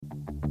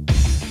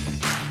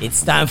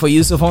It's time for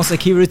Yusuf on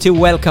Security.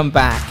 Welcome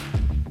back.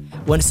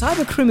 When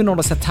cyber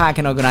criminals attack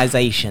an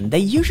organization, they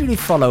usually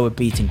follow a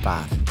beaten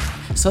path.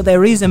 So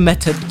there is a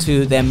method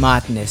to their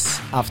madness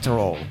after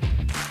all.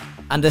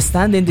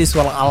 Understanding this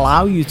will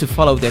allow you to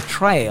follow their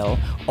trail,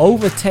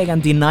 overtake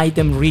and deny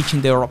them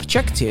reaching their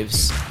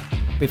objectives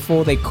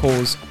before they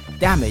cause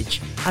damage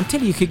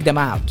until you kick them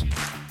out.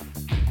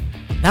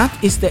 That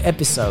is the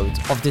episode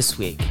of this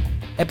week,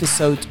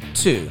 episode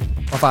 2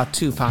 of our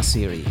 2-part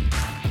series.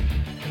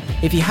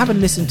 If you haven't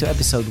listened to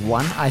episode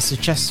 1, I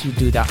suggest you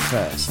do that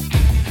first.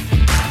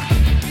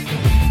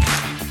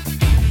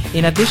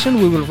 In addition,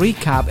 we will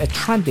recap a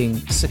trending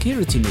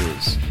security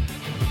news,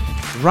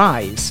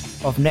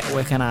 rise of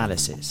network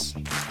analysis.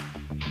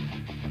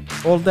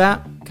 All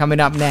that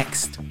coming up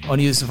next on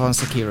Yusuf on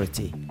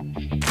Security.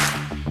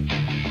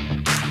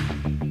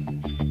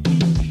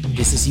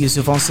 This is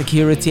Yusuf on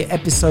Security,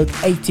 episode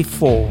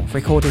 84,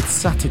 recorded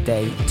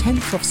Saturday,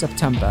 10th of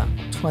September,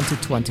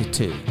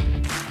 2022.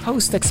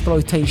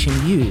 Post-exploitation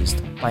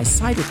used by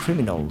cyber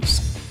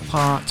criminals,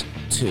 part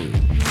 2.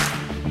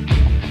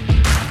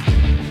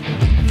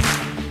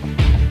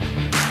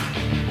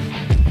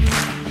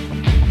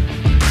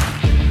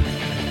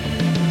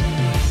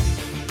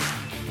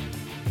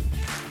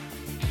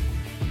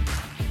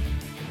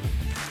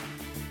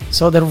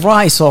 So the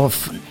rise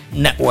of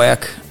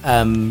network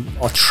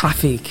or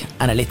traffic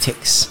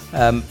analytics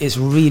is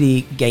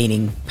really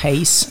gaining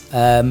pace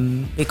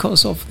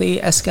because of the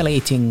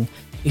escalating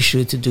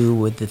issue to do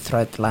with the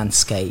threat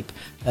landscape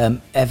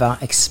ever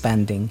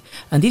expanding.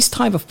 And these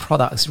type of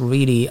products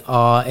really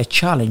are a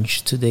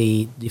challenge to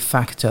the de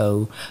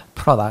facto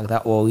product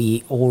that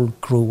we all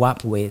grew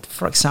up with.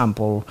 For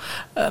example,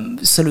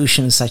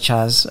 solutions such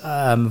as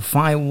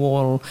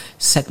firewall,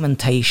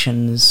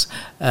 segmentations,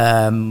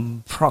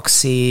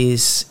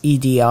 proxies,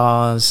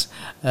 EDRs,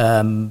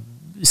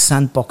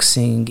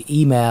 sandboxing,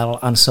 email,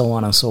 and so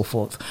on and so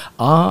forth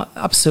are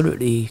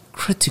absolutely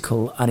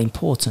critical and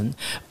important.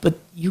 But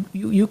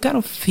you kind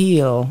of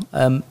feel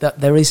that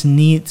there is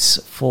needs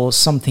for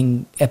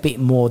something a bit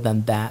more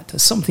than that,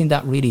 something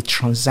that really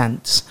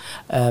transcends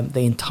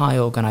the entire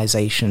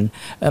organization,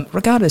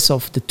 regardless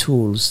of the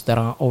tools that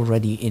are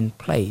already in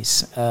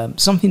place.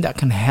 Something that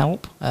can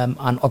help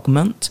and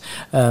augment,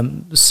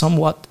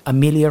 somewhat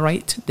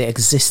ameliorate the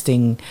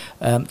existing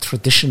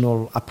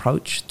traditional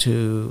approach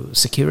to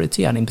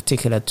security, and in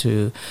particular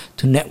to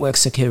network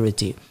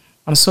security.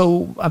 And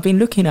so I've been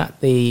looking at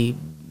the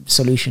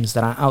solutions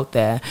that are out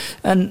there,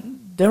 and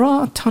there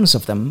are tons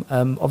of them.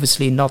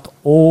 Obviously not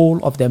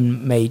all of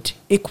them made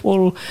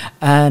equal,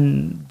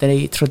 and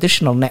the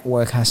traditional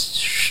network has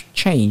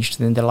changed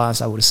in the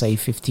last, I would say,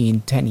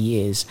 10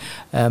 years,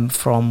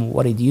 from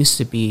what it used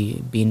to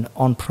be being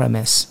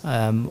on-premise,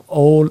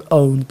 all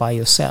owned by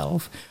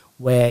yourself,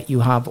 where you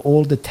have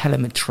all the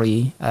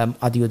telemetry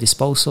at your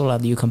disposal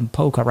and you can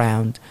poke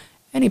around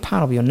any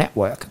part of your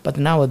network. But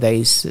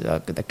nowadays,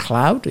 the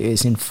cloud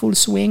is in full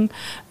swing,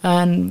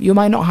 and you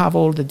might not have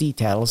all the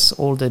details,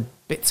 all the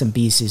bits and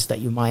pieces that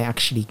you might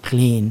actually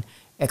glean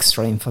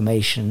extra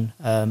information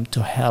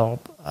to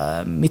help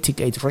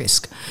mitigate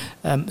risk.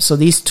 So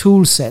these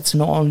tool sets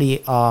not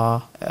only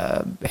are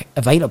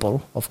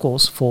available, of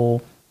course,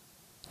 for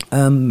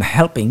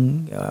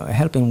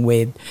helping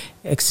with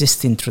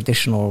existing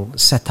traditional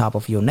setup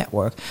of your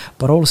network,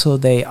 but also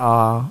they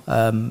are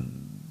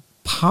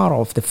part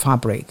of the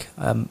fabric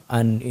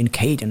and in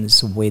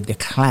cadence with the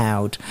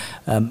cloud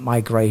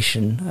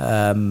migration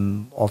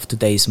of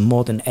today's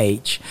modern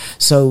age.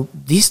 So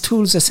these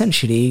tools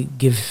essentially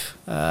give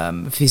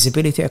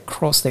visibility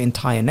across the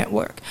entire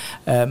network.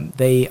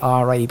 They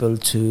are able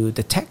to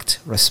detect,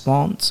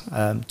 respond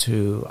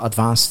to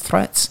advanced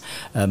threats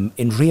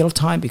in real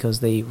time,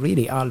 because they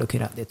really are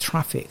looking at the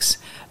traffics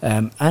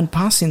and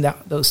passing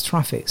those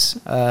traffics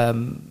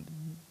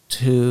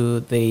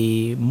to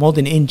the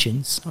modern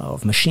engines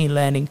of machine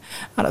learning,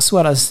 and as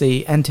well as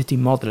the entity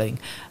modeling.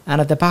 And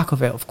at the back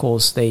of it, of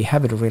course, they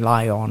heavily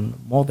rely on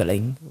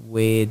modeling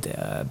with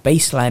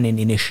baselining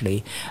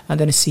initially, and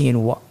then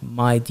seeing what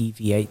might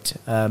deviate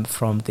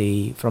from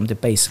the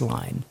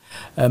baseline.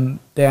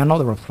 They are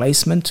not a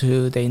replacement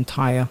to the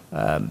entire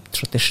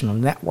traditional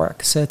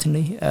network,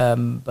 certainly,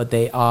 but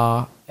they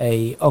are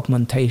a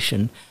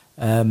augmentation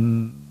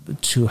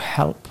to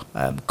help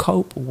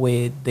cope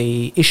with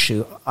the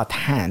issue at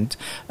hand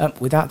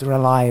without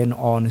relying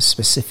on a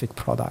specific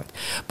product.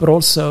 But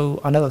also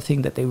another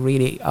thing that they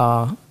really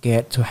are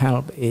geared to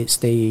help is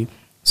the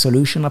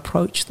solution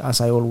approach,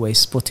 as I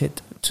always put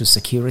it, to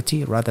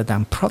security rather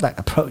than product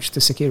approach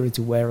to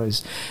security,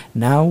 whereas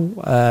now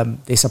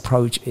this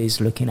approach is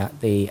looking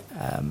at the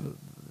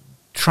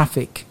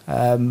traffic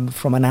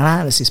from an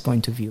analysis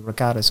point of view,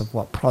 regardless of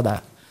what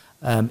product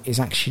is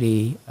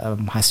actually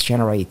has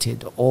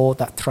generated or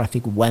that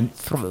traffic went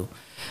through.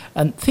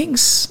 And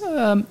things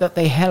that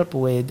they help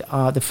with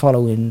are the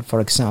following. For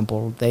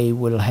example, they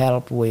will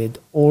help with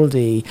all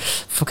the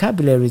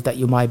vocabularies that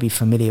you might be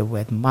familiar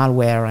with: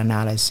 malware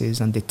analysis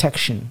and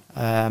detection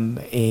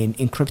in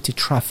encrypted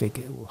traffic.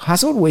 It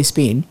has always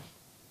been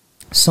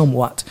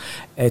somewhat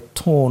a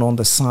thorn on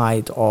the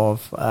side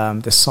of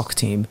the SOC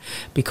team,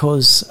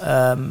 because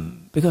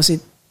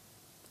it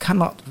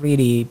cannot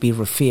really be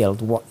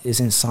revealed what is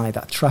inside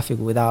that traffic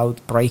without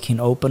breaking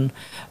open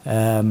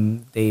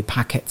the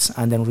packets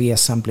and then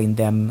reassembling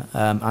them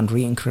and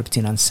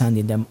re-encrypting and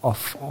sending them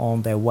off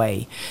on their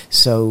way.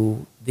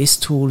 So these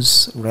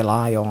tools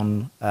rely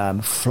on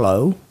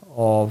flow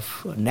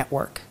of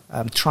network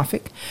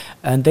traffic,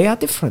 and they are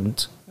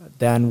different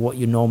than what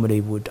you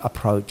normally would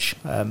approach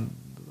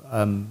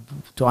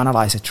to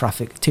analyze the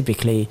traffic.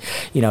 Typically,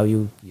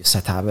 you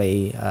set up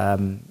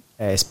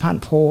a span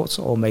port,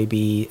 or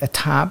maybe a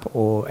tab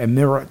or a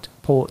mirrored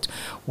port,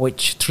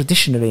 which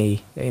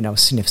traditionally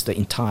sniffs the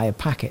entire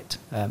packet,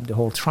 the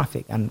whole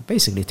traffic, and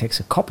basically takes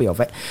a copy of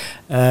it.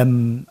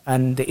 And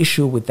the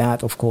issue with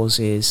that, of course,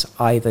 is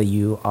either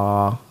you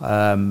are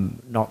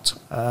not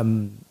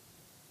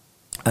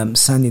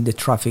sending the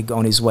traffic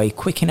on its way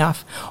quick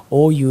enough,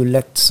 or you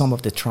let some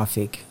of the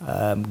traffic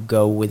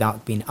go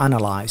without being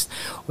analyzed.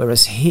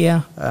 Whereas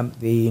here,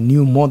 the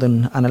new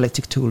modern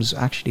analytic tools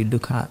actually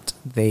look at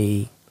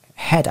the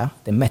header,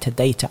 the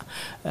metadata,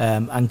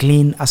 and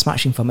glean as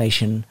much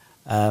information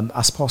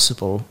as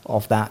possible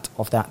of that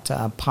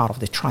part of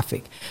the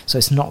traffic. So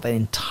it's not the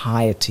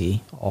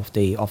entirety of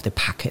the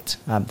packet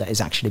that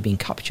is actually being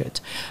captured,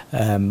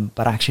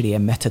 but actually a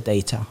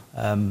metadata.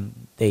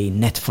 The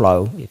net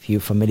flow, if you're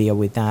familiar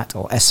with that,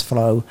 or S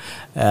flow,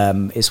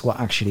 is what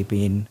actually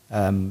being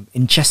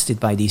ingested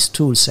by these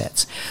tool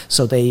sets.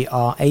 So they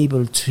are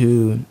able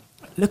to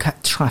look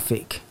at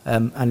traffic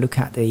and look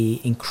at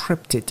the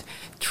encrypted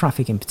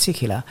traffic in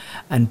particular,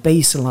 and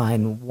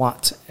baseline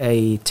what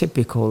a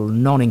typical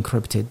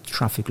non-encrypted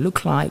traffic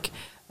look like,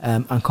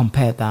 and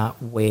compare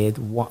that with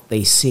what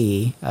they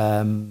see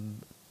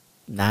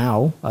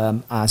now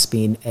as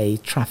being a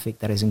traffic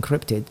that is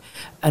encrypted.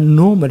 And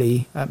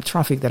normally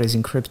traffic that is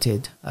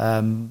encrypted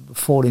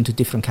fall into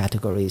different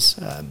categories.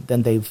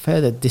 Then they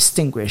further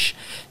distinguish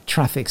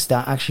traffics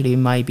that actually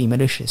might be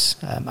malicious,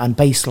 and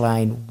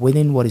baseline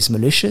within what is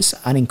malicious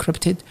and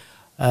encrypted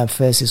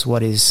versus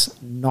what is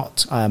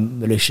not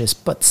malicious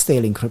but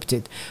still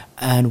encrypted,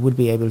 and would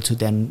be able to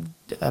then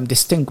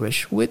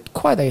distinguish with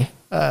quite a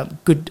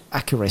good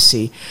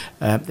accuracy.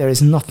 There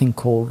is nothing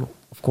called,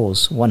 of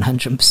course,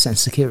 100%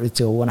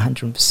 security or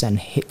 100%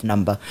 hit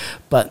number,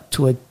 but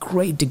to a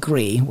great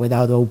degree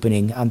without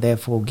opening, and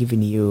therefore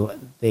giving you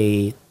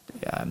the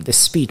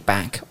speed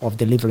back of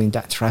delivering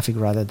that traffic,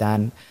 rather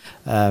than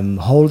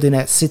holding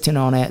it, sitting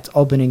on it,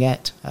 opening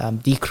it,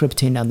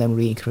 decrypting and then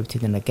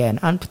re-encrypting again,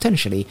 and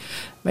potentially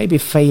maybe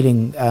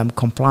failing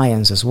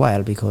compliance as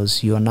well,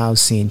 because you are now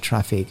seeing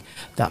traffic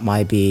that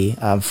might be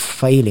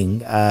failing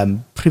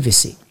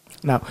privacy.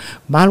 Now,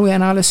 malware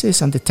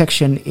analysis and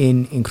detection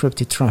in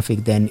encrypted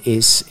traffic then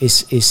is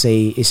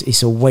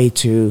a way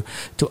to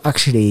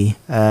actually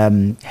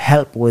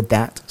help with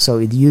that. So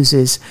it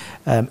uses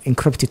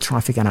encrypted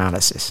traffic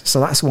analysis. So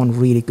that's one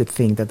really good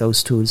thing that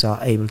those tools are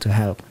able to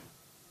help.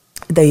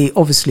 They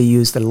obviously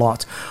used a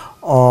lot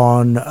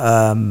on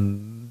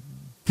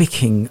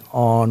picking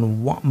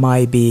on what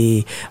might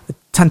be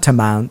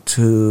tantamount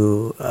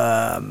to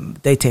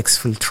data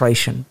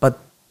exfiltration, but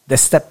the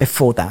step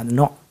before that,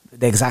 not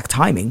the exact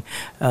timing,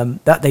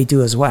 that they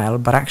do as well,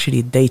 but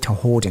actually data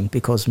hoarding,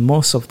 because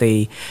most of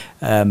the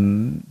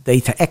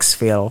data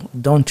exfil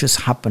don't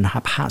just happen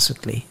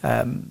haphazardly.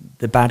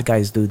 The bad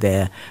guys do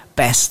their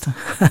best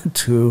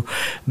to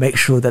make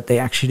sure that they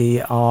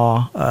actually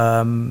are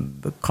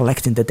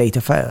collecting the data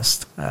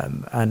first,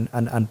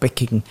 and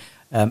picking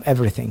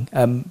everything.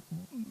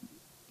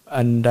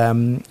 And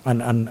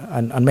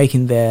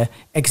making their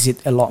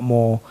exit a lot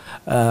more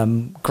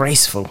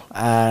graceful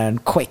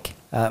and quick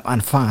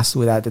and fast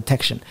without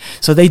detection.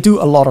 So they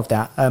do a lot of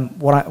that.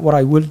 What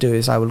I will do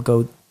is I will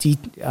go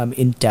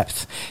in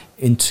depth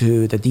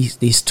into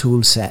these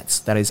tool sets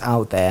that is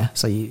out there,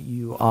 so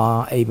you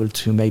are able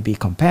to maybe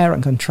compare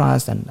and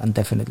contrast and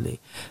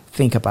definitely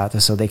think about it.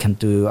 So they can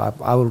do,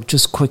 I will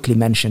just quickly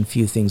mention a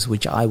few things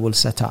which I will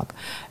set up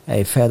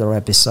a further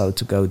episode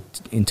to go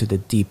into the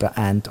deeper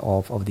end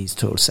of these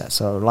tool sets.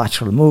 So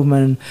lateral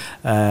movement,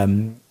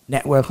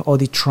 network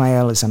audit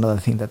trail is another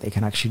thing that they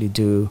can actually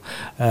do.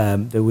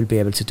 They will be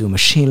able to do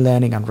machine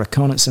learning and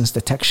reconnaissance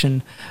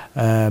detection.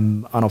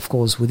 And of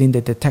course, within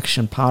the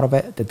detection part of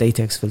it, the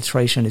data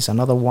exfiltration is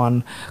another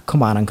one,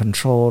 command and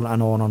control,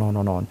 and on and on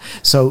and on.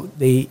 So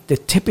the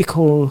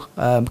typical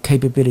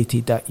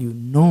capability that you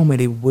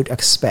normally would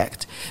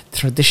expect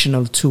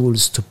traditional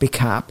tools to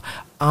pick up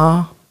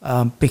are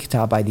picked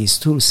up by these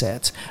tool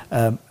sets,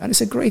 and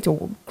it's a great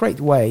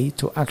way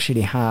to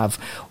actually have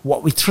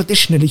what we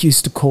traditionally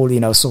used to call,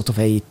 sort of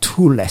a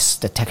toolless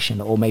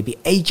detection, or maybe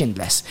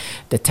agentless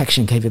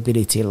detection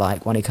capability,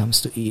 like when it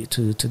comes to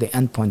the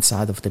endpoint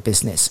side of the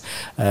business,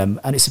 and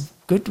it's a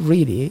good,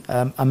 really,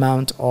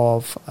 amount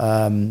of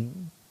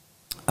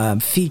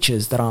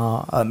features that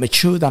are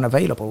matured and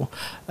available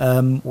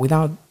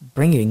without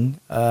bringing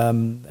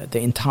the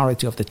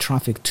entirety of the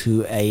traffic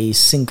to a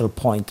single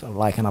point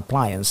like an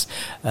appliance.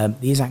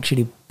 These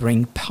actually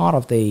bring part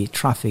of the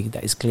traffic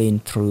that is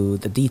gleaned through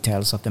the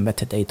details of the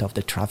metadata of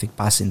the traffic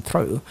passing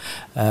through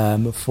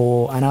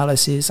for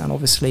analysis, and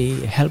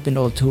obviously helping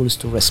all tools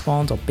to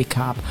respond or pick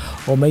up,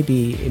 or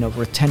maybe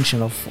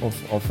retention of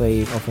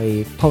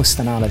a post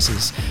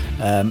analysis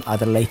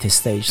at a later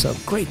stage. So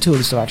great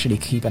tools to actually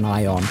keep an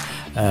eye on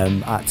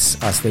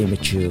as they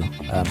mature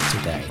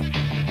today.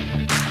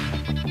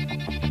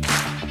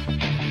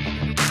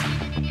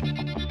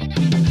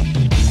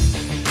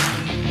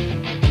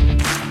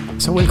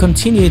 So we'll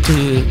continue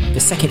to the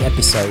second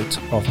episode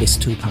of this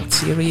two-part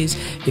series.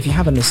 If you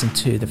haven't listened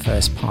to the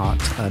first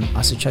part,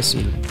 I suggest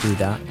you do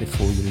that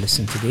before you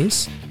listen to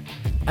this.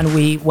 And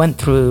we went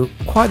through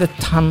quite a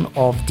ton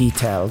of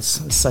details,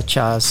 such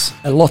as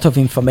a lot of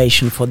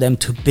information for them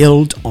to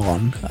build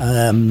on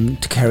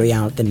to carry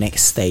out the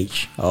next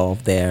stage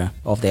of their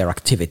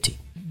activity.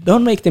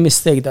 Don't make the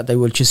mistake that they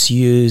will just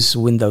use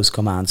Windows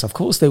commands. Of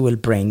course, they will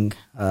bring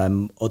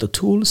other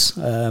tools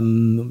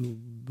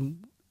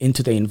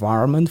into the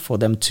environment for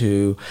them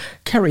to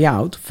carry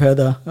out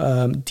further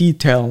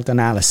detailed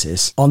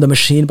analysis on the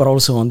machine, but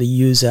also on the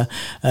user,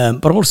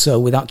 but also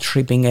without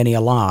tripping any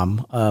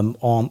alarm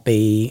on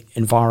the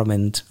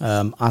environment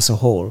as a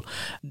whole.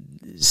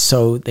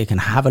 So they can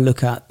have a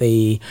look at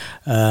the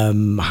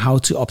how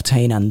to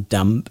obtain and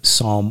dump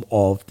some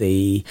of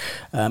the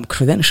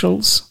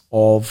credentials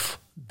of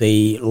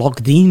the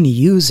logged in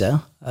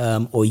user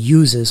or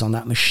users on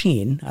that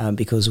machine,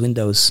 because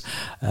Windows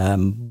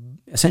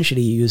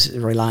essentially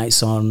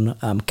relies on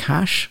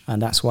cache,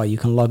 and that's why you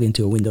can log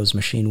into a Windows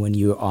machine when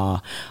you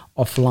are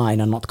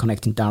offline and not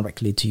connecting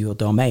directly to your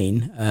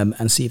domain,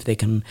 and see if they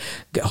can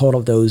get hold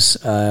of those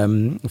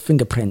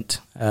fingerprint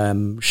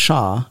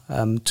SHA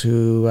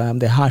to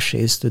the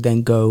hashes to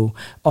then go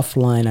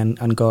offline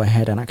and go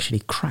ahead and actually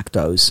crack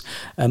those.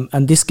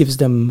 And this gives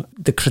them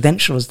the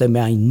credentials they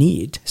may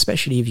need,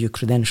 especially if your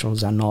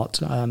credentials are not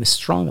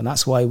strong. And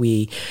that's why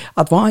we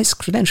advise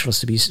credentials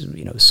to be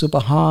super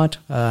hard,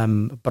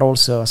 but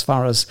also as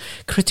far as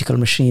critical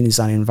machines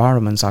and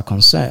environments are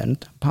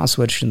concerned,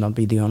 passwords should not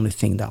be the only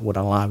thing that would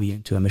allow you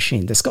into a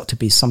machine. There's got to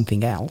be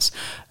something else,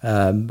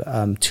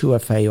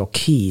 2FA or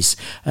keys,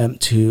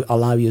 to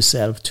allow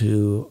yourself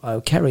to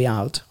carry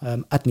out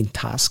admin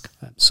tasks,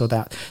 so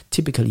that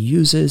typical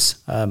users,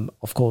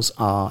 of course,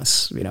 are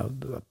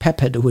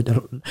peppered with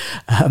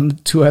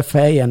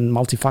 2FA and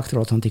multi-factor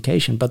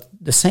authentication. But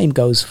the same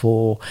goes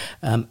for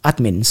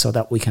admin, so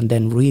that we can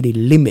then really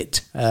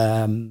limit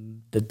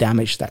the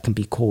damage that can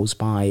be caused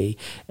by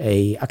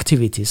a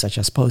activity such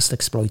as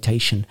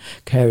post-exploitation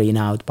carried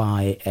out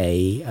by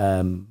a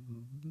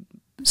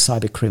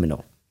cyber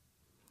criminal.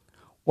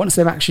 Once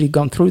they've actually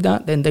gone through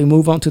that, then they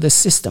move on to the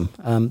system.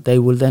 They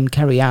will then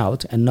carry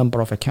out a number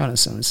of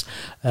reconnaissance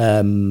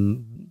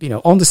on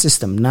the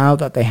system, now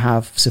that they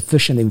have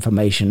sufficient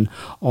information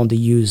on the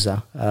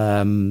user.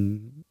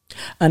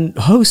 And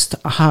hosts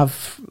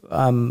have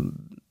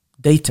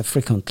data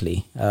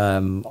frequently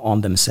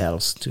on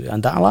themselves,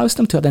 and that allows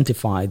them to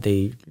identify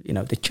the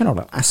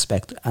general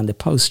aspect and the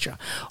posture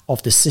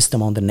of the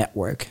system on the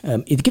network.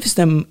 It gives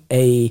them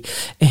a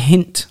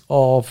hint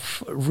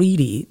of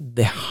really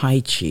the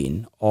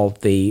hygiene of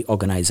the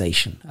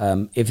organization.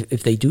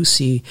 If they do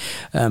see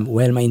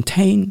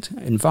well-maintained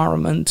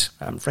environment,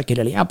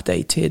 regularly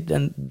updated,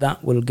 then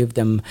that will give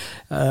them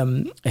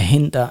a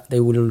hint that they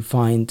will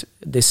find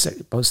this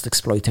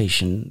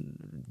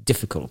post-exploitation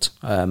difficult.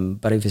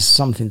 But if it's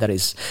something that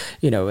is,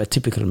 a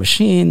typical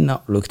machine,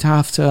 not looked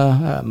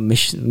after,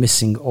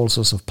 missing all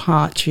sorts of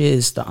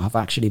patches that have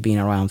actually been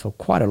around for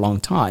quite a long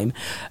time,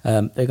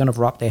 they're going to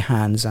wrap their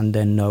hands and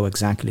then know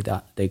exactly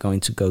that they're going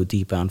to go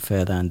deeper and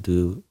further and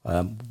do,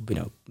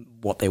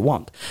 what they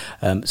want.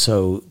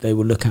 So they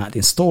will look at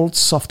installed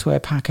software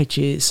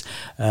packages,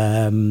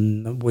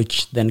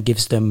 which then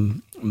gives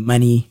them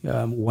many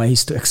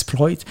ways to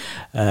exploit,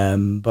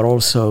 but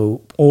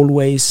also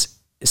always,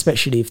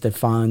 especially if they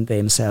find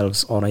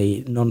themselves on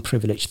a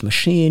non-privileged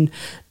machine,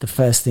 the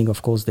first thing,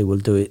 of course, they will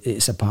do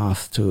is a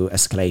path to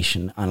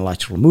escalation and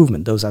lateral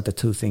movement. Those are the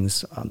two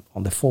things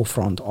on the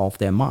forefront of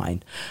their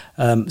mind.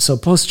 So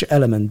posture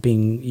element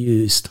being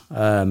used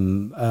a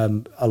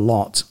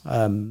lot.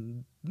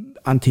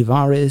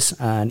 Antivirus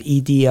and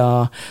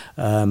EDR,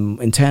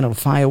 internal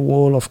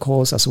firewall, of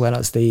course, as well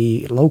as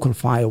the local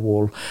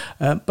firewall,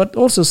 but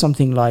also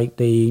something like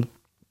the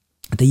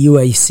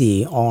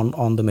UAC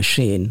on the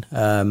machine,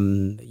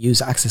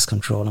 user access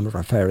control I'm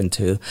referring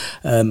to,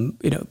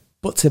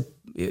 puts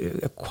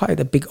quite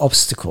a big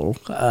obstacle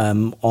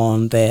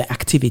on their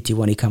activity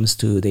when it comes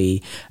to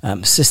the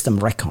system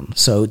recon.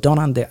 So don't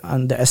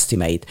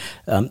underestimate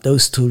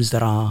those tools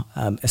that are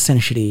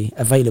essentially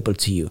available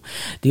to you.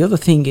 The other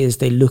thing is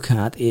they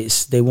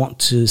want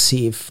to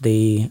see if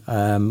the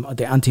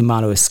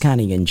anti-malware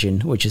scanning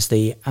engine, which is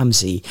the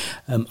AMSI,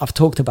 I've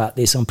talked about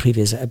this on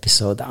previous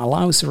episode, that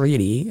allows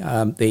really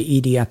the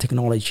EDR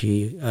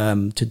technology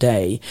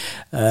today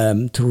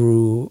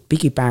to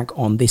piggyback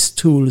on these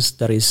tools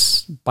that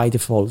is by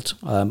default default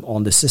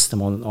on the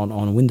system,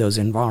 on Windows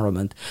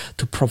environment,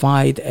 to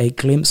provide a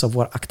glimpse of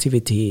what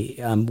activity,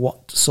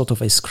 what sort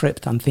of a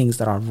script and things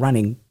that are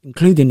running,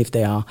 including if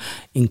they are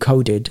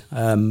encoded,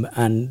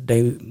 and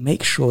they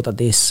make sure that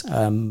this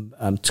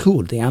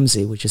tool, the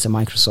AMSI, which is a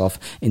Microsoft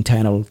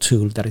internal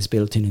tool that is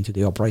built into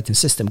the operating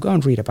system, go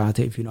and read about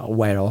it if you're not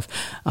aware of.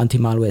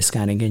 Anti-malware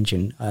scanning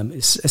engine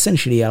is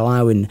essentially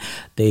allowing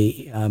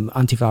the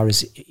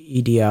antivirus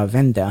EDR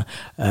vendor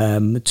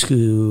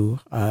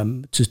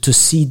to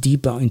see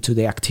deeper into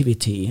the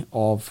activity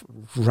of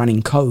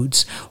running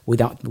codes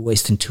without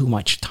wasting too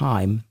much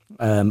time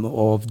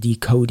of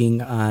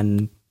decoding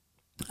and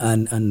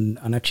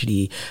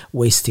actually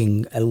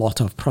wasting a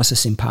lot of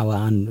processing power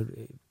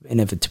and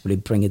inevitably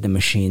bringing the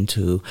machine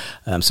to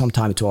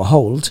sometime to a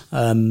halt.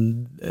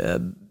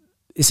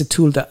 Is a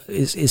tool that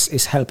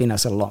is helping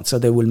us a lot. So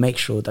they will make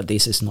sure that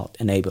this is not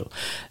enabled.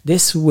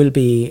 This will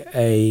be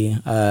a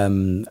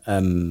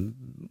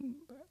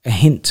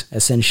hint,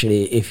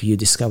 essentially, if you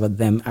discover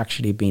them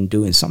actually been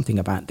doing something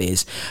about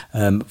this,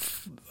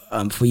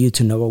 for you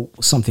to know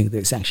something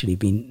that's actually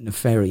been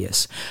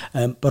nefarious.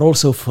 But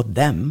also for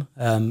them,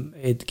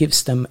 it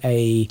gives them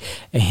a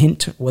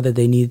hint whether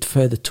they need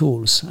further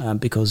tools,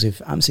 because if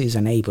AMSI is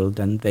enabled,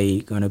 then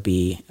they're going to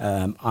be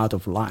out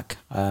of luck,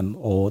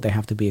 or they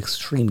have to be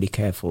extremely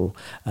careful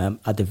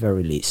at the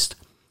very least.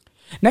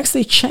 Next,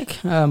 they check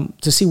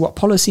to see what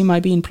policy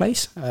might be in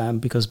place,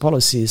 because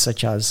policies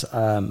such as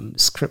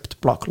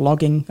script block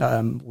logging,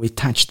 we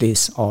touched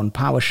this on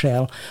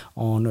PowerShell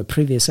on a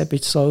previous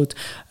episode,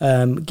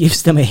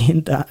 gives them a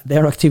hint that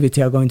their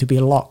activity are going to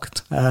be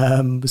locked.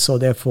 So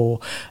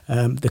therefore,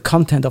 the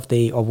content of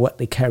what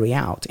they carry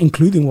out,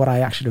 including what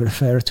I actually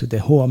refer to, the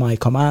who am I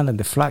command and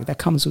the flag that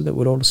comes with it,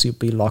 will also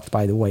be locked,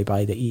 by the way,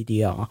 by the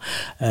EDR.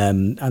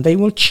 And they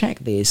will check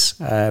this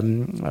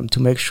to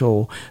make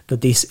sure that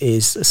this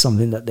is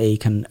something that they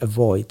can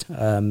avoid.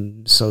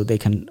 So they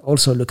can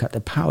also look at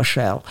the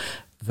PowerShell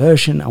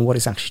version and what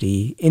is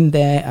actually in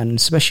there, and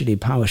especially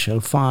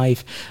PowerShell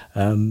 5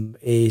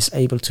 is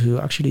able to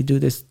actually do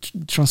this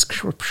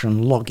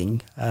transcription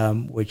logging,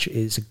 which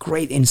is a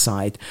great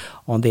insight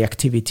on the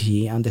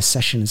activity and the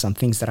sessions and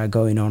things that are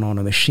going on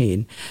a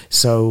machine.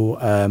 So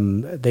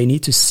they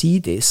need to see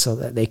this so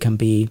that they can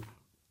be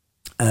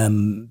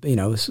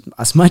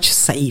as much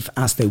safe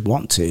as they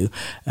want to.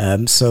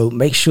 So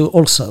make sure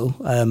also,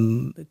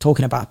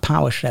 talking about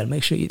PowerShell,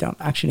 make sure you don't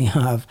actually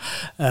have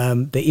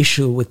the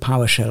issue with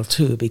PowerShell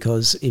 2,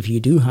 because if you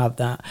do have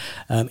that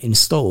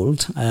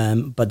installed,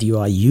 but you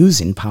are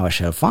using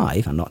PowerShell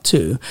 5 and not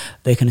 2,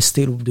 they can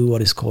still do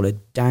what is called a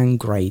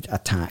downgrade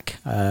attack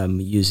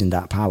using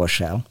that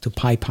PowerShell to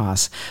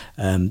bypass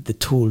the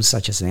tools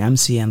such as the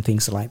AMSI and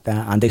things like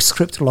that, and the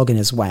script logging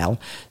as well.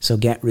 So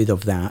get rid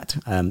of that.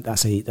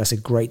 That's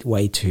a great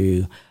way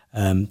to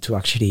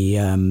actually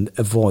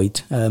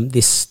avoid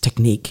this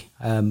technique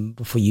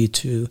for you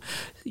to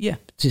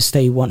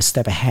stay one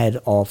step ahead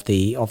of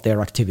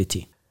their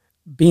activity.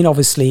 Being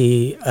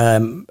obviously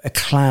a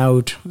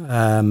cloud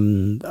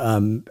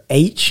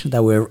age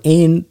that we're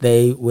in,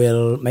 they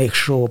will make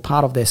sure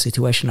part of their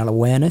situational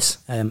awareness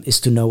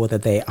is to know whether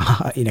they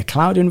are in a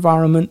cloud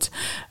environment.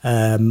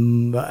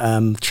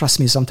 Trust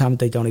me, sometimes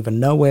they don't even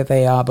know where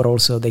they are, but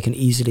also they can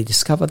easily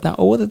discover that,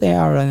 or whether they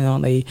are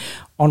on a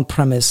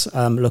on-premise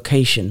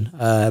location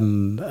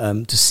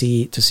to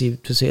see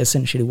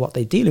essentially what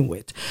they're dealing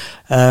with.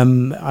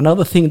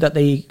 Another thing that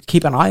they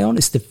keep an eye on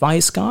is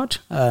Device Guard,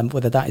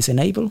 whether that is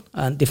enabled.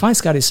 And Device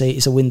Guard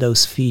is a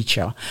Windows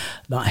feature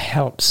that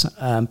helps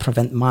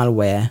prevent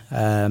malware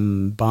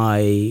by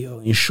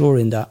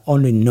ensuring that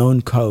only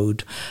known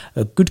code,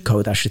 good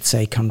code I should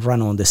say, can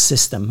run on the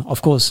system.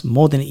 Of course,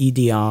 modern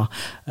EDR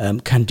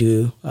can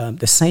do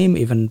the same,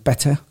 even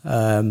better,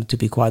 to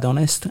be quite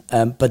honest.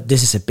 But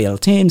this is a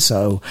built-in,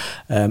 so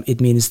it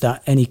means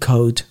that any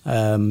code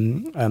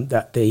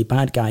that the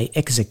bad guy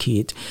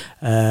execute,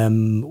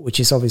 which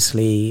is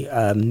obviously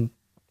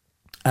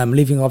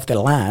living off the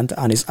land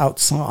and is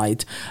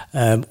outside,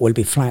 will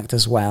be flagged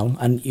as well.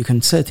 And you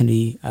can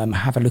certainly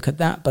have a look at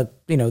that. But,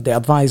 the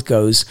advice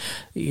goes,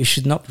 you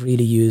should not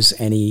really use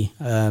any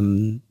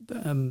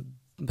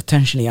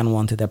potentially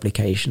unwanted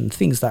application,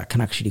 things that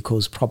can actually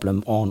cause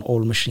problem on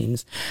all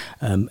machines.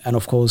 And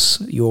of course,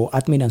 your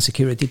admin and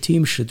security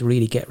team should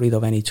really get rid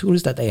of any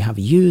tools that they have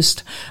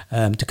used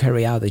to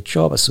carry out the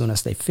job as soon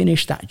as they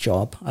finish that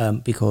job,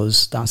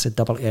 because that's a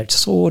double-edged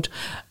sword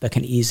that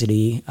can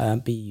easily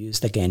be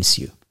used against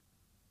you.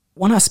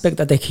 One aspect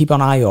that they keep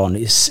an eye on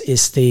is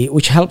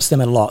which helps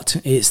them a lot,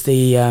 is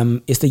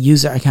the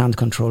user account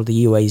control,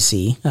 the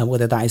UAC,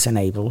 whether that is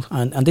enabled,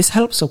 and this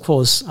helps, of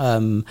course,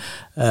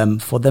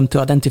 for them to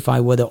identify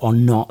whether or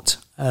not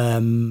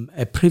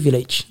a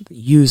privileged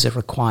user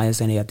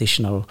requires any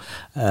additional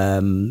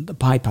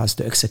bypass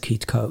to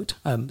execute code.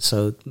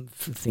 So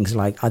things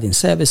like adding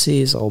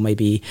services, or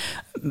maybe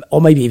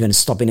even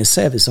stopping a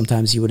service.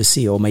 Sometimes you would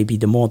see, or maybe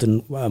the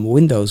modern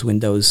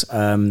Windows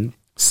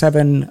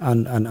 7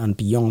 and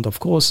beyond, of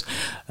course,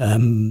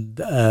 10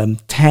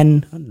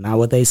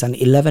 nowadays, and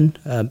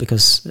 11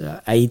 because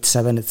 8,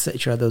 7,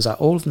 etc. Those are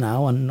old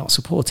now and not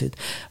supported.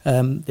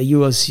 The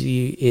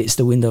ULC is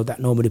the window that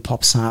normally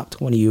pops out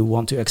when you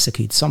want to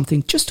execute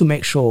something, just to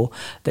make sure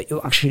that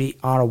you actually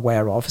are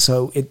aware of.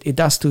 So it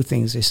does two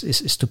things: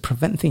 is to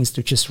prevent things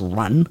to just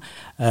run,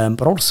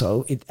 but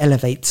also it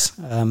elevates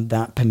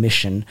that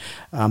permission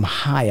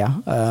higher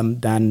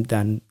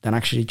than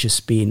actually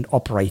just being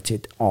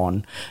operated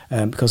on.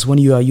 Because when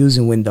you are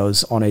using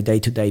Windows on a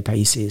day-to-day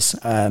basis,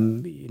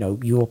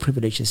 your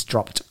privilege is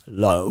dropped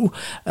low.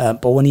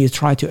 But when you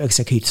try to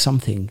execute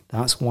something,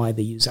 that's why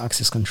the user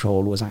access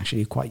control was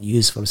actually quite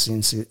useful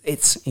since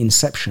its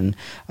inception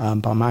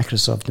by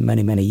Microsoft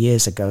many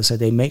years ago. So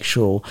they make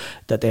sure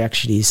that they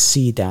actually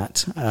see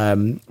that.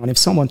 And if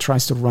someone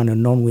tries to run a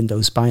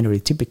non-Windows binary,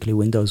 typically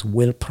Windows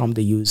will prompt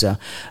the user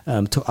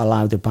to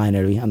allow the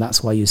binary, and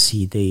that's why you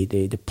see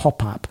the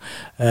pop-up.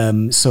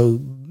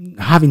 So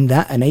having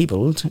that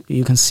enabled,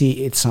 you can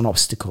see it's an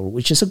obstacle,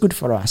 which is a good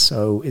for us.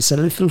 So it's a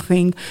little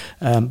thing,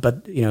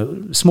 but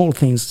small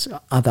things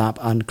add up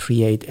and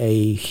create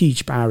a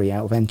huge barrier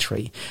of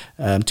entry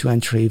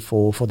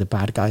for the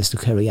bad guys to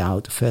carry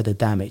out further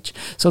damage.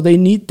 So they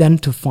need then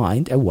to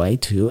find a way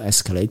to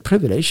escalate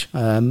privilege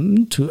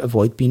to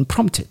avoid being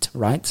prompted,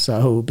 right?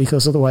 So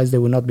because otherwise they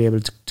will not be able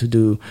to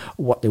do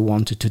what they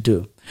wanted to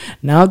do.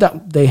 Now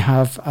that they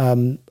have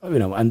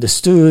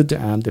understood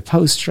the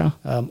posture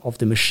of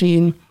the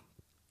machine,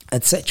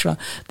 etc.,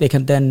 they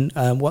can then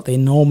what they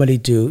normally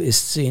do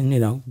is,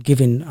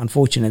 given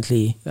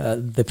unfortunately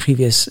the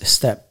previous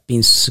step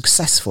being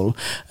successful,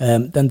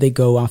 then they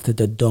go after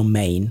the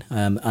domain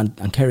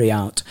and carry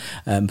out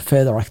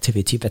further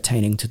activity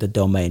pertaining to the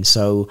domain.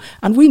 So,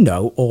 and we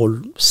know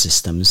all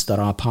systems that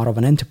are part of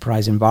an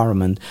enterprise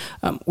environment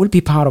will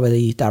be part of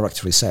the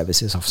directory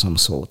services of some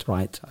sort,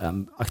 right?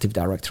 Active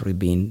Directory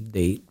being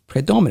the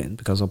predominant,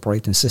 because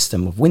operating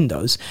system of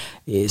Windows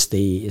is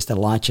the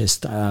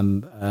largest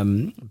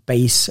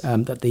base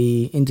that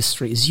the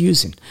industry is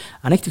using.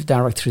 An Active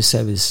Directory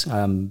service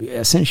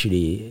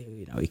essentially,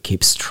 it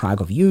keeps track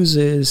of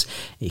users,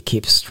 it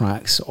keeps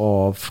tracks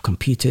of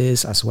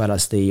computers, as well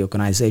as the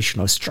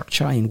organizational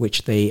structure in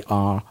which they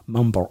are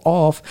member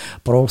of,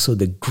 but also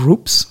the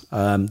groups,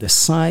 the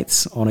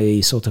sites on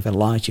a sort of a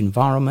large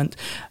environment,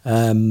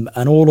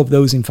 and all of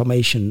those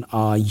information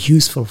are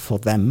useful for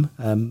them.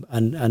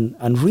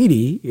 And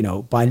really,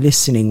 by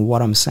listening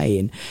what I'm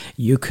saying,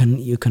 you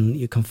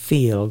can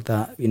feel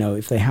that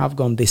if they have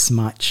gone this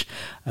much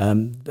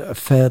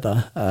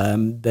further,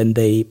 then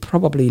they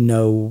probably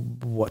know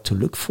what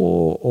to look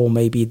for, or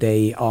maybe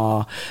they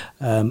are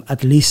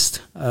at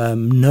least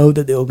know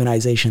that the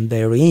organization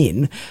they're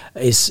in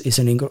is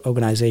an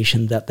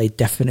organization that they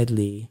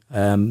definitely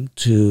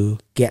to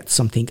get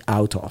something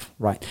out of,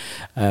 right?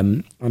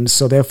 And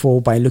so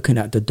therefore, by looking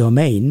at the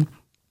domain,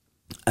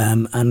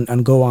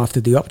 and go after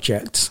the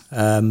objects,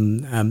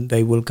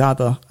 they will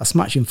gather as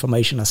much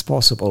information as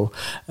possible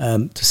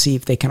to see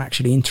if they can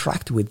actually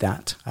interact with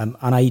that. An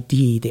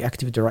ID, the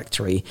Active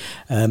Directory,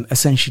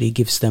 essentially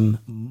gives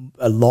them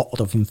a lot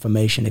of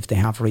information if they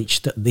have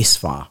reached this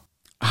far.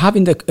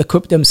 Having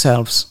equipped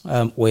themselves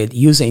with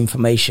user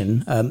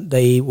information,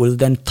 they will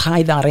then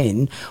tie that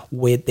in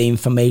with the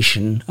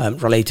information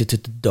related to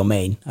the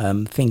domain.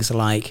 Things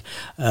like,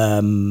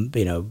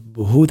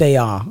 who they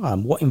are,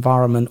 what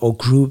environment or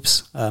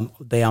groups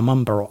they are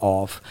member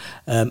of.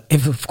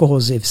 If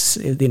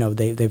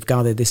they've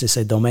gathered this is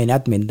a domain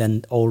admin,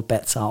 then all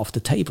bets are off the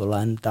table,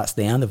 and that's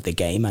the end of the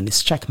game, and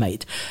it's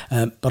checkmate.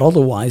 But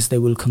otherwise, they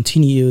will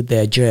continue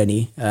their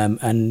journey,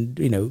 and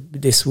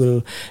this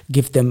will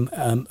give them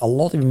a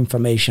lot of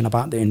information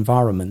about the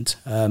environment,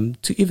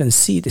 to even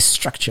see the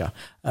structure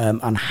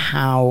and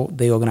how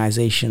the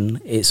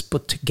organization is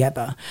put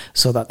together,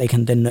 so that they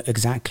can then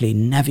exactly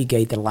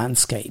navigate the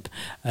landscape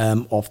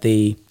of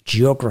the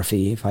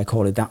geography, if I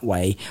call it that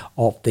way,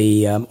 of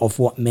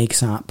what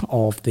makes up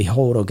of the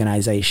whole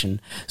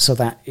organization, so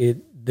that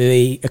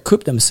they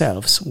equip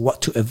themselves what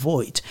to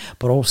avoid,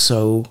 but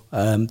also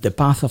the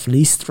path of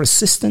least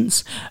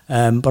resistance,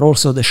 but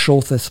also the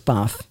shortest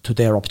path to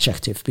their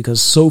objective.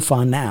 Because so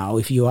far now,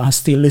 if you are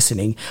still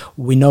listening,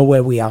 we know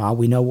where we are,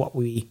 we know what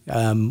we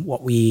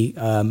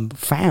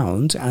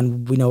found,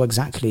 and we know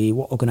exactly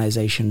what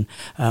organization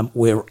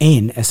we're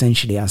in,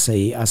 essentially as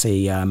a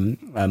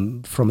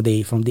from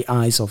the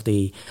eyes of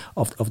the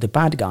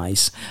bad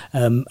guys,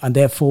 and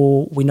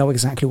therefore we know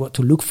exactly what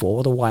to look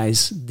for.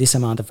 Otherwise, this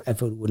amount of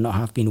effort would not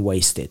have been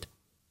wasted.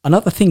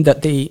 Another thing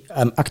that the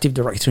Active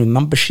Directory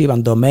membership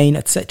and domain,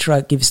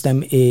 etc., gives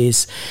them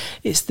is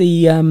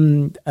the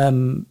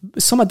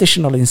some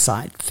additional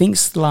insight.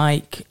 Things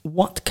like,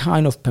 what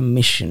kind of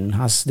permission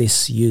has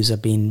this user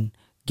been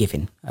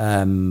given?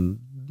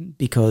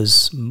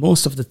 Because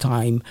most of the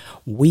time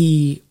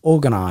we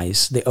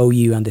organize the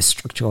OU and the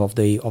structure of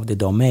the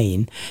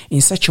domain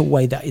in such a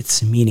way that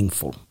it's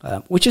meaningful,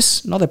 which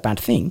is not a bad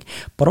thing,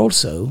 but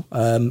also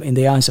in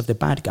the eyes of the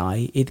bad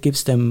guy, it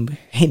gives them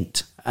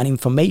hint and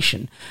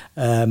information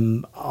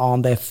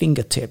on their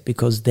fingertip,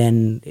 because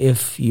then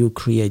if you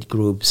create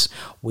groups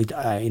with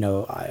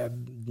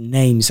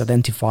names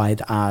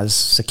identified as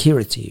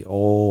security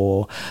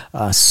or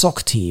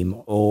SOC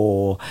team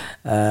or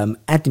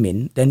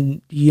admin,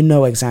 then you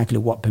know exactly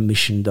what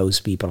permission those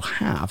people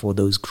have or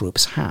those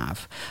groups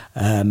have,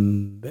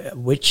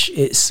 which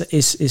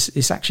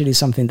is actually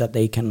something that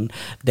they can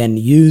then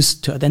use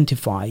to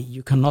identify.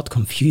 You cannot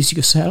confuse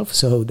yourself,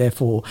 so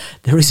therefore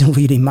there isn't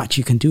really much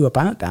you can do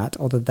about that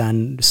other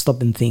than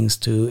stopping things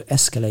to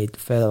escalate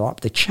further up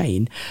the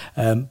chain.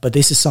 But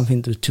this is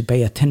something to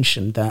pay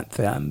attention, that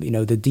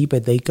the deeper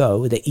they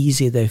go, the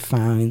easier they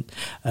find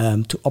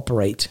to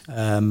operate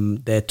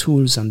their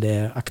tools and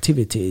their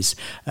activities,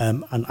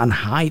 and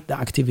hide the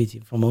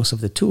activity from most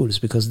of the tools,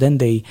 because then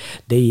they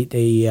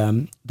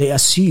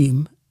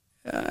assume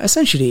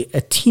essentially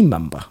a team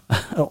member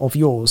of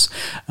yours,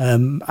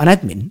 an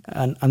admin,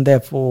 and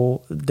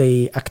therefore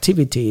the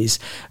activities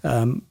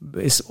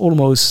is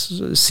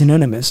almost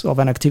synonymous of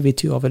an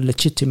activity of a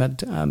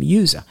legitimate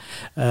user,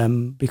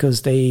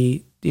 because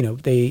they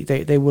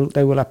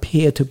will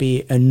appear to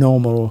be a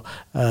normal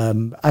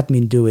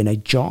admin doing a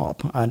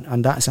job,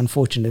 and that's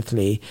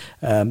unfortunately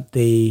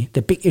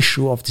the big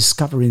issue of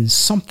discovering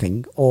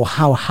something, or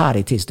how hard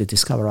it is to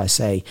discover, I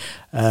say,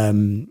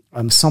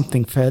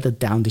 something further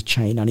down the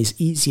chain, and it's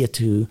easier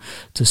to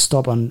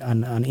stop and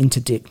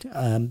interdict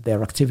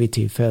their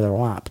activity further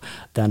up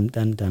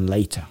than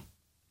later.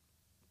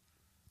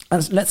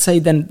 And let's say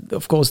then,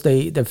 of course,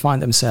 they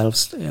find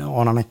themselves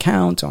on an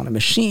account, on a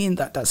machine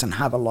that doesn't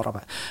have a lot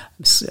of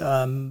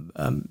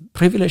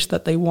privilege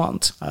that they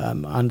want,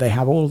 and they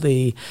have all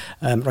the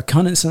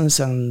reconnaissance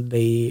and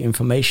the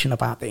information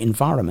about the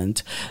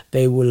environment.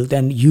 They will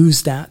then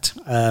use that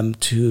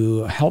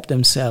to help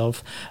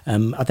themselves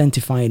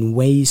identifying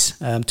ways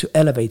to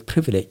elevate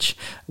privilege,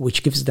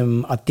 which gives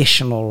them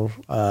additional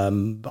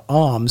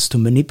arms to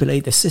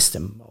manipulate the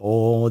system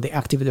or the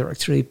Active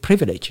Directory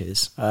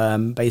privileges,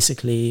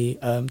 basically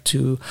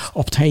to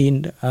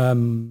obtain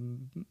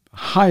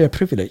higher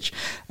privilege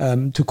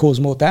to cause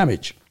more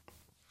damage,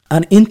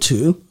 and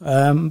into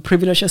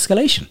privilege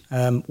escalation,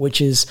 which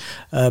is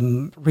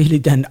really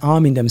then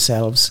arming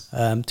themselves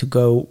to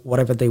go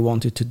whatever they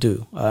wanted to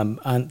do.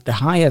 And the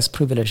highest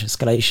privilege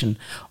escalation,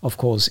 of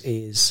course,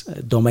 is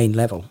domain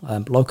level.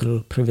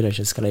 Local privilege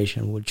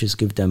escalation will just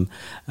give them,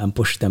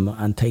 push them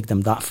and take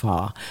them that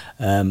far.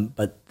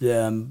 But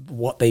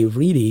what they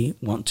really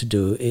want to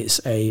do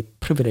is a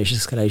privilege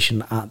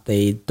escalation at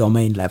the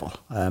domain level.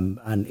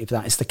 And if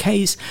that is the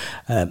case,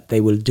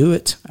 they will do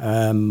it.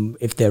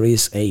 If there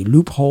is a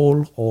loophole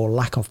or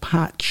lack of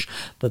patch,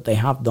 that they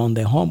have done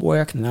their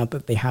homework, now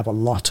that they have a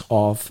lot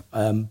of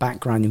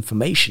background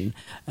information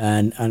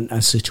and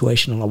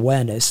situational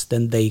awareness,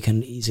 then they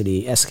can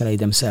easily escalate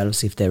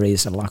themselves if there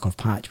is a lack of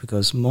patch,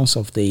 because most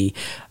of the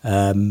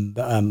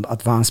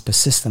advanced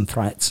persistent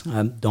threats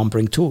don't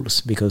bring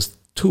tools, because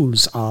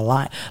tools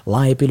are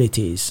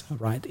liabilities,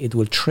 right? It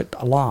will trip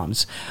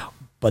alarms.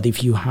 But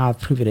if you have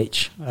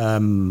privilege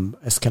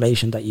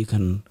escalation that you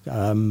can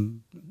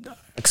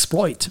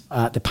exploit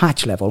at the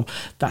patch level,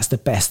 that's the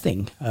best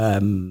thing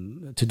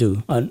to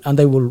do. And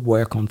they will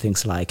work on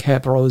things like hair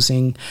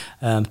browsing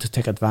to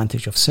take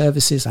advantage of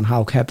services and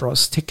how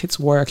Kerberos tickets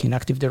work in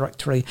Active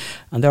Directory.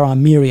 And there are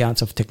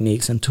myriads of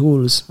techniques and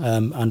tools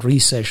and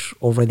research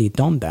already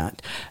done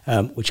that,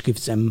 which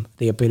gives them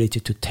the ability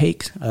to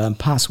take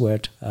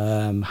password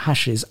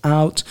hashes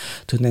out,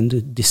 to then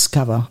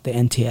discover the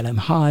NTLM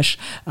hash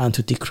and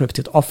to decrypt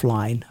it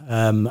offline.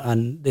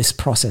 And this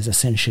process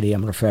essentially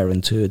I'm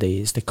referring to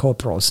is the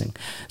co-browsing.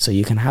 So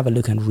you can have a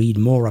look and read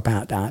more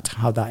about that,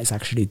 how that is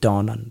actually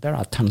done. And there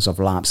are tons of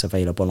labs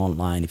available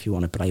online if you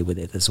want to play with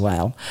it as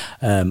well,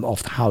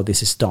 of how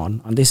this is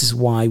done. And this is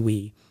why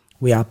we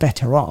are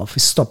better off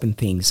stopping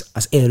things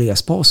as early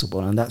as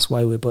possible. And that's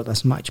why we put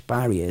as much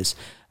barriers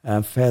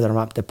further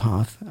up the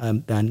path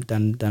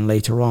than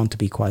later on, to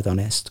be quite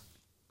honest.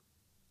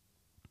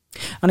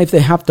 And if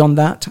they have done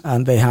that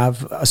and they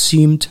have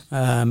assumed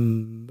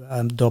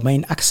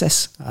domain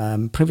access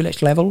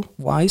privilege level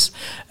wise,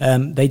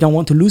 they don't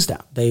want to lose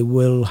that. They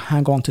will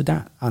hang on to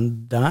that,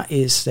 and that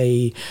is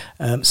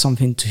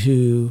something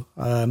to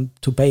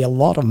pay a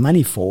lot of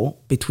money for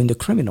between the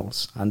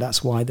criminals. And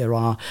that's why there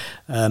are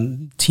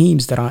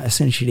teams that are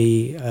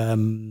essentially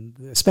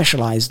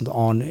specialized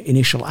on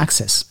initial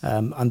access,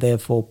 and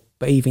therefore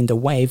paving the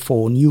way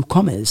for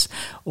newcomers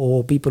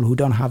or people who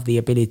don't have the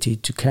ability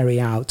to carry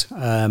out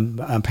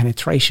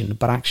penetration,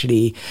 but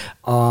actually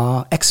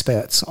are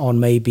experts on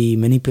maybe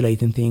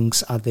manipulating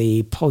things at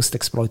the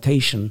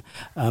post-exploitation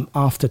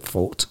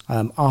afterthought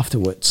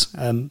afterwards.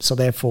 So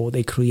therefore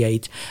they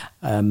create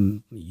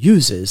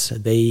users,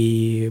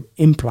 they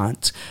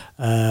implant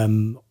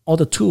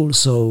other tools,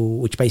 so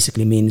which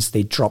basically means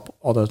they drop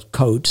other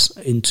codes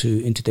into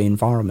the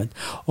environment.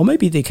 Or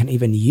maybe they can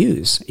even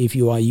use, if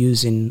you are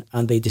using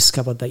and they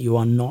discover that you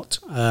are not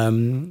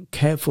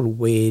careful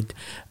with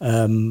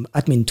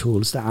admin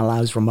tools that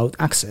allows remote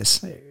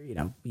access.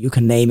 you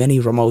can name any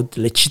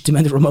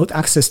legitimate remote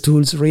access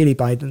tools really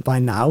by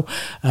now,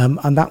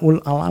 and that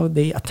will allow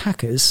the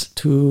attackers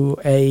to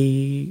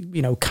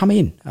come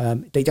in.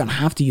 They don't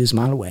have to use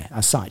malware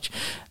as such.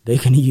 They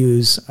can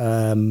use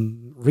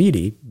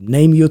really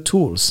name your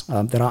tools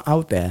that are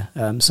out there.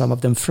 Some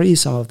of them free,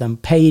 some of them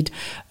paid.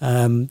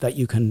 That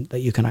you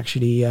can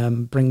actually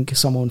bring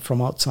someone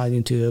from outside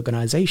into the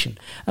organization,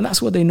 and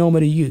that's what they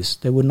normally use.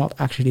 They would not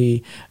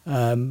actually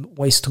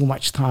waste too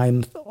much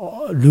time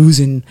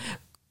losing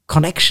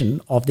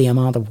connection of the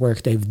amount of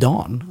work they've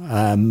done,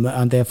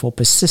 and therefore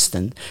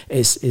persistent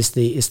is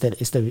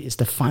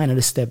the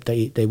final step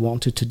they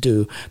wanted to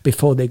do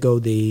before they go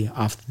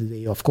after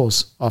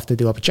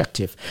the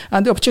objective.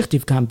 And the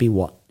objective can be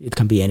what? It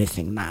can be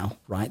anything now,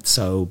 right?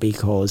 So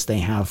because they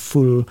have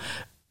full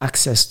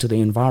access to the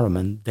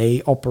environment,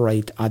 they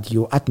operate at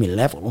your admin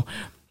level.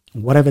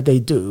 Whatever they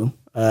do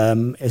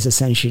is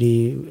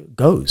essentially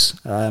goes,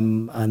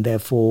 and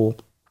therefore,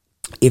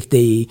 if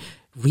they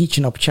reach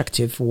an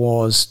objective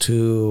was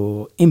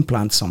to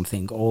implant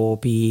something or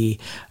be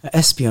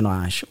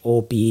espionage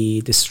or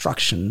be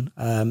destruction,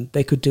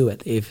 they could do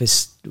it. If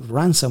it's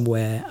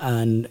ransomware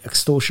and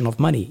extortion of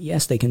money,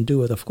 yes, they can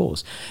do it, of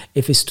course.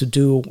 If it's to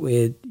do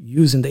with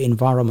using the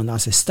environment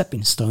as a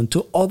stepping stone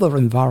to other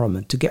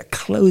environment, to get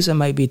closer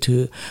maybe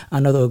to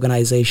another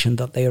organization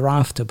that they're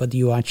after, but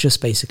you are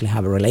just basically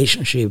have a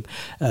relationship,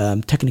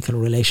 technical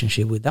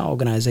relationship with that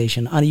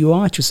organization, and you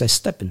are just a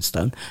stepping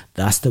stone,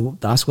 that's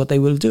what they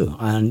will do.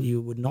 And you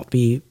would not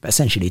be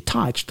essentially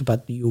touched,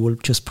 but you will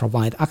just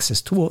provide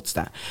access towards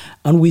that.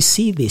 And we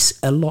see this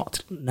a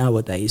lot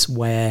nowadays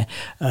where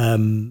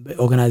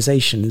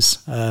organizations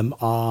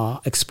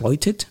are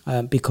exploited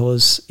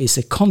because it's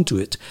a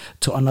conduit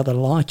to another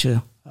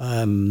larger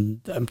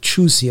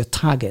choose your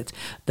target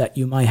that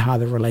you might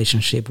have a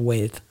relationship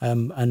with,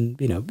 and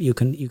you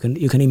can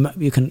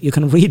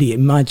really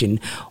imagine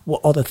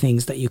what other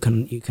things that you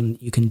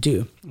can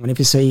do. And if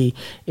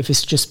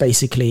it's just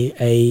basically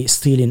a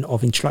stealing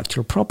of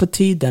intellectual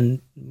property,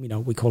 then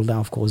we call that,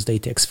 of course,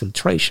 data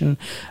exfiltration.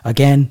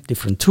 Again,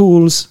 different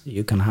tools.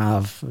 You can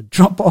have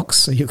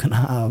Dropbox, you can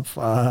have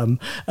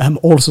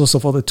all sorts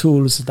of other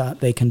tools that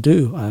they can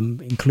do,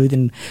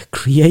 including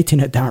creating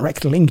a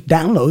direct link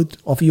download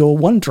of your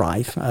OneDrive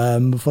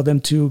for them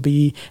to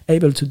be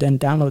able to then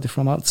download it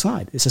from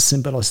outside. It's as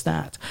simple as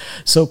that.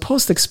 So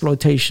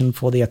post-exploitation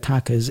for the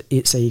attackers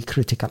is a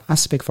critical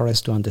aspect for us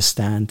to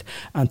understand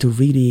and to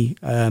really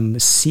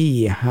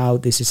see how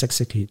this is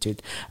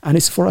executed. And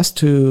it's for us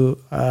to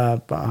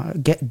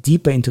get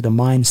deeper into the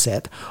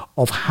mindset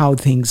of how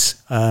things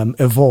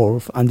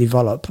evolve and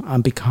develop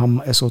and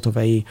become a sort of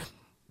a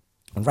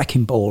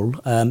wrecking ball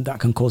that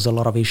can cause a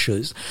lot of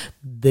issues.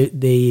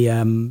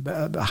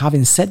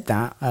 Having said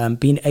that,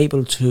 being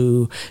able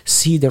to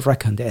see the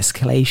reckon, the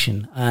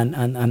escalation,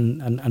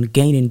 and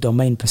gaining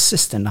domain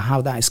persistence,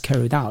 how that is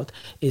carried out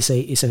is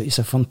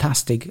a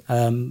fantastic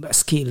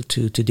skill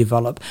to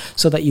develop,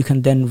 so that you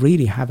can then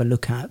really have a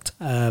look at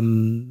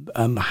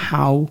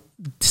how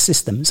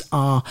systems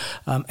are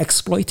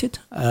exploited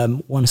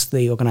once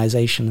the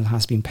organization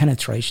has been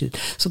penetrated,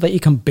 so that you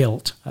can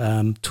build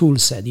tool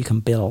set, you can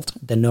build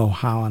the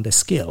know-how and the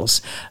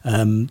skills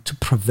to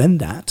prevent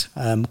that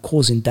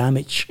causing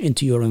damage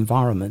into your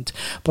environment,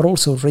 but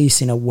also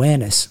raising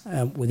awareness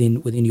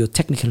within your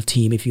technical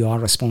team if you are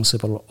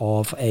responsible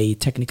of a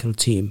technical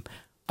team.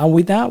 And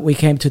with that, we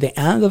came to the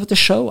end of the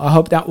show. I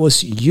hope that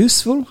was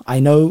useful. I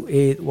know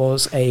it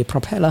was a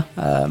propeller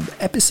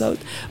episode,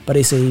 but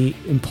it's an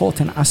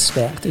important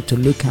aspect to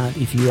look at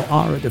if you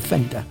are a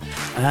defender.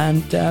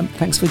 And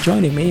thanks for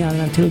joining me. And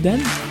until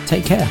then,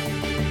 take care.